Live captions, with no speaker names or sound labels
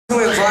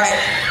invite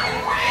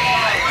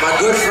my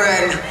good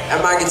friend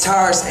and my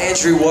guitarist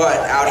Andrew Watt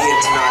out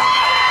here tonight.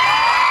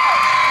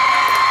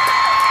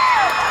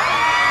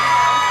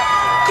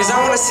 Because I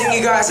want to sing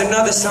you guys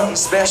another something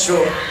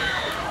special.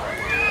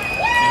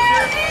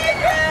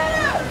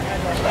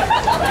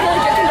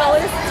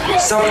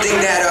 Something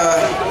that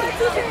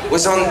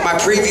was on my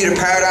Preview to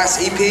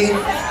Paradise EP came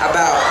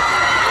out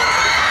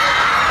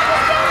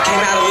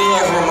a little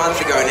over a month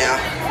ago now.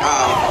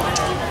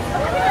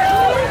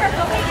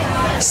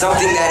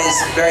 Something that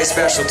is very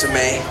special to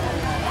me.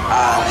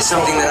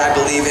 Something that I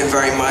believe in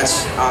very much.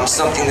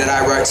 Something that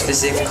I wrote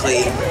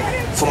specifically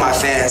for my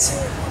fans.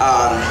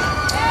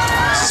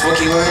 Is this what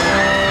keyword?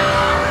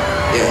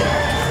 Yeah.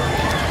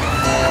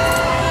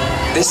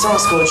 This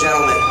song's called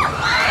Gentleman.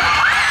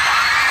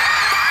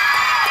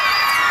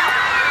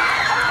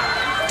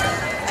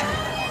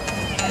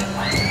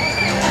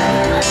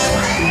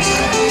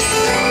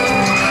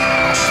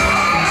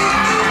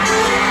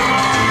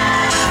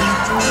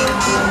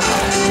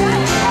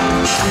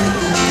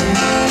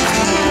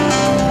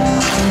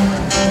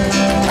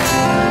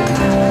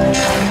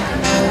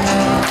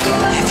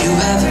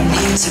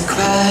 To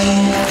cry,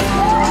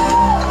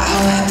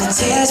 I'll wipe the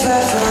tears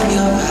right from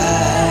your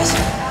eyes.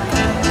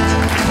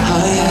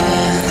 Oh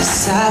yeah,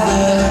 yes I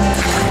will.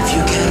 If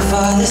you can't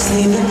fall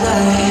asleep at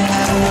night,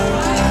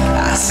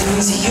 I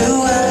sing to you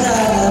a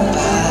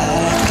lullaby.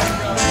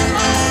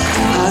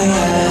 Oh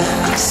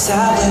yeah, yes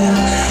I will.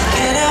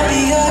 Can I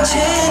be your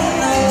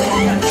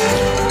gentleman?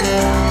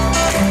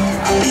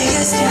 I'll be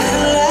as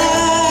gentle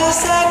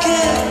as I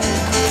can.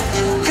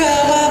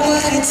 Girl, what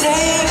would it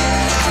take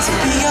to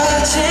be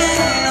your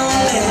gentleman?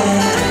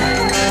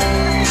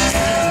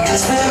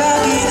 That's where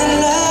I'll be the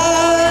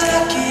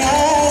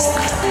luckiest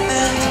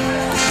man.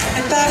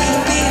 If I can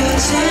be a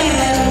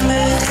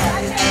gentleman,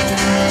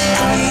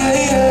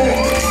 yeah, yeah.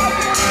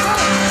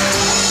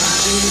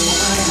 Be the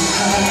one you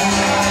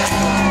have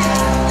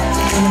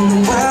when the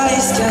world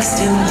is just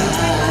too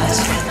much.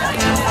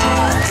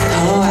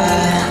 Oh,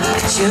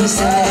 you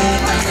say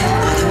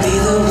wanna be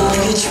the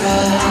one you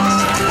trust.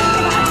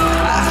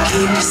 I'll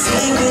keep your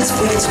secrets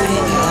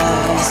between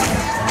us.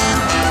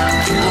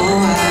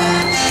 Oh,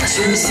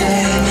 you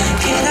say,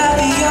 can I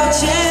be your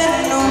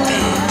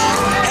gentleman?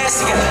 Hands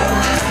together.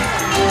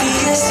 Be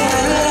as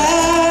gentle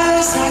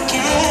as I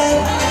can.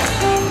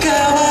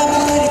 Girl, what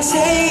would it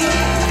take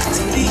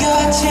to be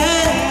your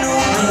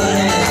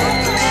gentleman?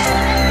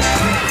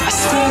 I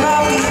swear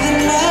I'll be the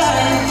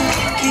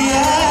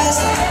luckiest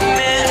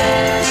man.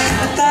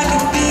 If I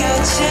could be your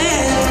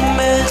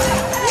gentleman,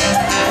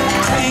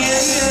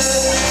 yeah, yeah.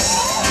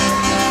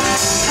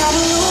 I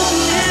will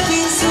open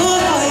every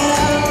door for you.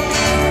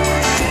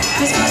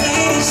 Cause my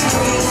lady's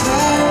looking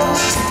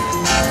first.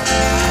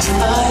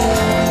 Oh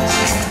yeah.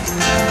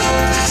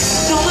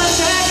 Don't let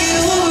that get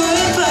over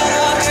it, but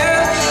I'm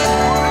here.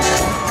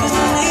 Cause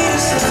my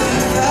lady's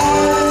looking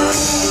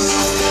first.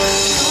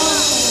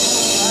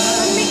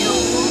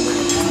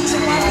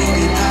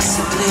 Maybe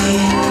possibly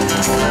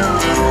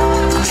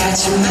that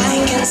you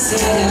might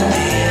consider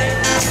me.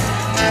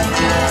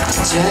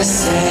 Just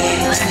say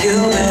you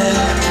will,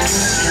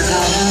 and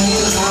I'll love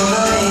you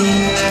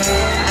humbly.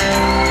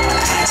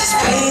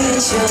 Pray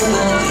that you'll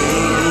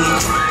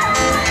believe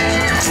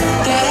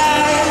that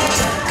I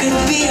could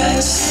be a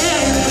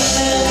gentleman.